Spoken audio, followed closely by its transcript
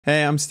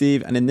Hey, I'm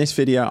Steve, and in this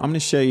video I'm going to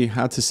show you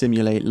how to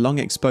simulate long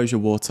exposure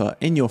water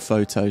in your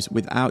photos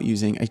without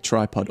using a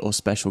tripod or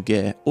special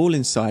gear, all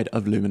inside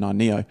of Luminar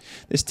Neo.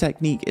 This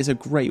technique is a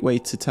great way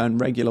to turn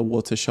regular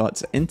water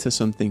shots into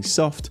something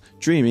soft,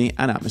 dreamy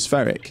and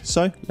atmospheric.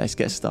 So let's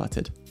get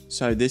started.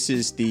 So this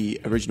is the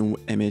original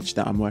image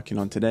that I'm working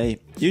on today.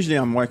 Usually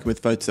I'm working with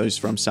photos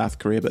from South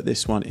Korea, but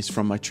this one is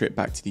from my trip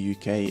back to the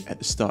UK at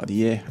the start of the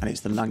year, and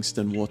it's the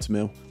Langston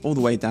watermill all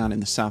the way down in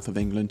the south of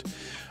England.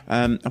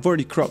 I've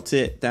already cropped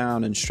it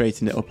down and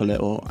straightened it up a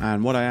little,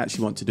 and what I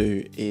actually want to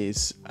do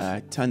is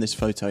turn this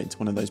photo into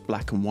one of those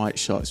black and white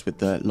shots with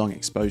the long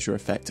exposure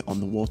effect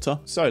on the water.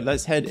 So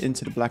let's head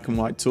into the black and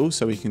white tool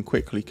so we can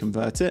quickly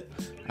convert it,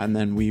 and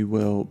then we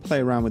will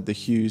play around with the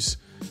hues,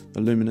 the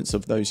luminance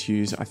of those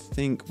hues. I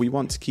think we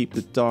want to keep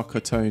the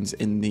darker tones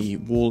in the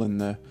wall and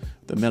the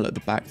mill at the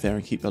back there,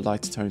 and keep the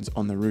lighter tones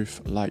on the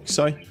roof like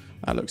so.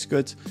 That looks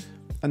good.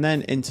 And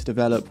then into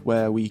develop,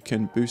 where we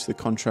can boost the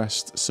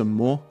contrast some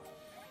more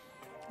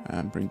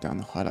and bring down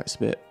the highlights a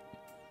bit,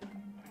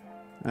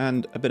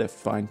 and a bit of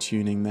fine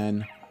tuning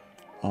then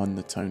on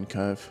the tone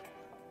curve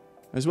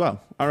as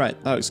well. All right,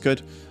 that looks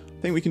good.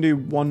 I think we can do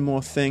one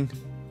more thing.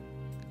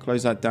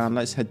 Close that down.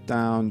 Let's head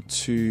down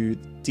to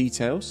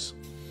details,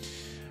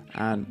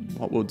 and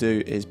what we'll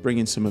do is bring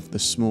in some of the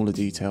smaller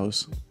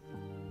details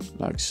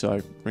like so,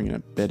 bringing a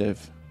bit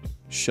of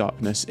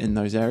sharpness in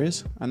those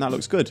areas, and that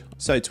looks good.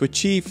 So to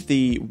achieve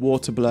the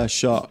water blur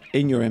shot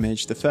in your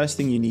image, the first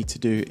thing you need to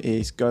do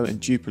is go and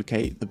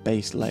duplicate the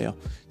base layer.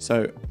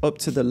 So up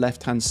to the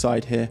left hand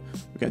side here,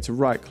 we're going to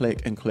right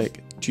click and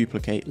click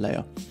duplicate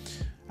layer,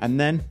 and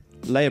then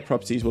layer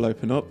properties will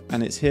open up,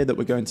 and it's here that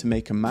we're going to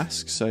make a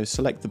mask. So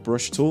select the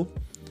brush tool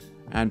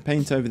and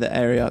paint over the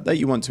area that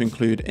you want to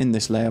include in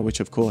this layer, which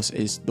of course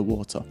is the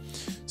water.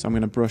 So I'm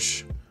going to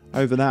brush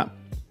over that.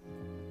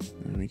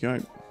 There we go.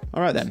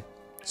 All right then.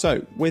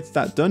 So with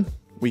that done,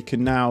 we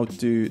can now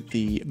do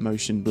the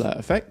motion blur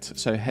effect.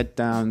 So head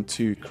down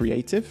to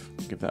creative,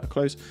 give that a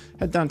close,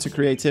 head down to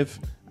creative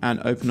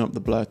and open up the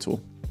blur tool.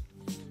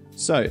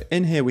 So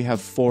in here we have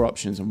four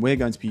options, and we're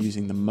going to be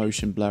using the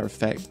motion blur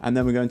effect, and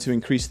then we're going to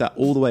increase that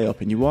all the way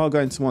up, and you are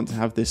going to want to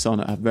have this on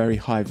at a very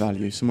high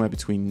value, somewhere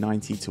between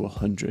 90 to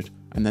 100.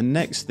 And the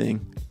next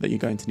thing that you're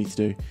going to need to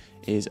do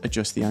is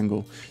adjust the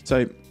angle.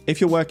 So if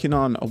you're working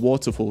on a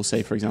waterfall,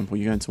 say for example,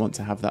 you're going to want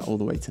to have that all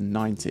the way to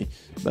 90.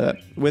 But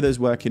with us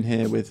working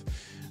here with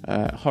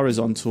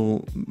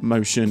horizontal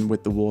motion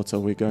with the water,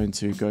 we're going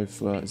to go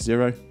for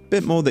 0.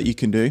 Bit more that you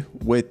can do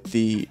with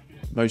the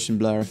motion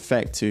blur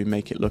effect to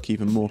make it look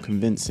even more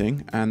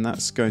convincing, and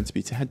that's going to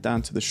be to head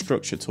down to the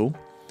structure tool,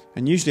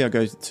 and usually I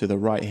go to the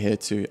right here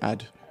to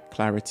add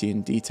clarity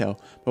and detail,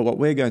 but what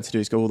we're going to do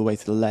is go all the way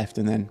to the left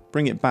and then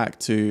bring it back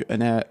to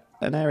an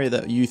area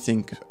that you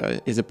think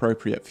is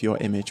appropriate for your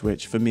image,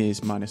 which for me is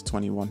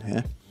 -21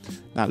 here.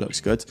 That looks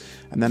good.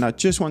 And then I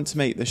just want to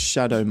make the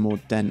shadow more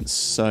dense,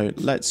 so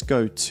let's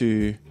go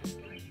to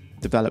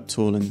develop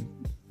tool and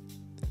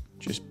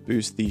just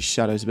boost these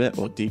shadows a bit,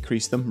 or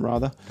decrease them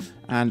rather.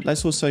 And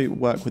let's also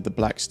work with the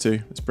blacks too.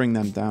 Let's bring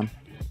them down.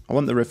 I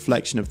want the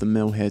reflection of the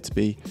mill here to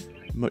be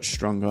much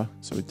stronger,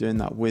 so we're doing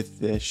that with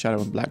the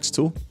shadow and blacks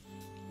tool,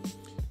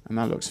 and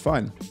that looks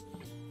fine.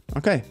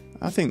 Okay,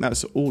 I think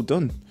that's all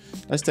done.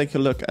 Let's take a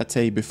look at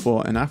a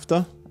before and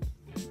after.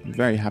 I'm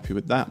very happy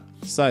with that.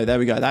 So there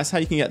we go. That's how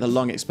you can get the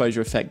long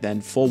exposure effect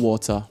then for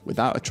water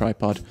without a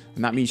tripod.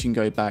 And that means you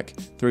can go back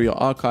through your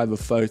archive of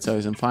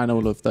photos and find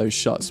all of those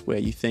shots where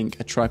you think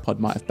a tripod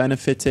might have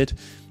benefited.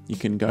 You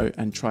can go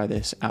and try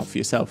this out for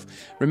yourself.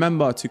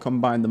 Remember to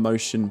combine the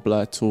motion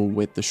blur tool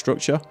with the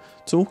structure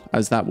tool,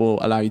 as that will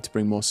allow you to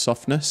bring more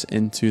softness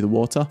into the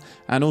water,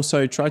 and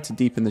also try to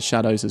deepen the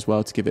shadows as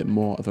well to give it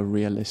more of a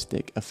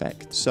realistic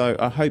effect. So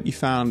I hope you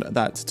found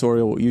that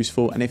tutorial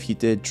useful, and if you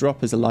did,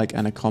 drop us a like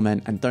and a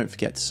comment, and don't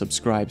forget to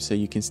subscribe so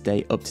you can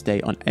stay up to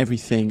date on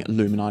everything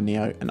Luminar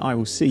Neo, and I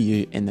will see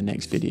you in the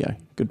next video.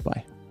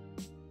 Goodbye.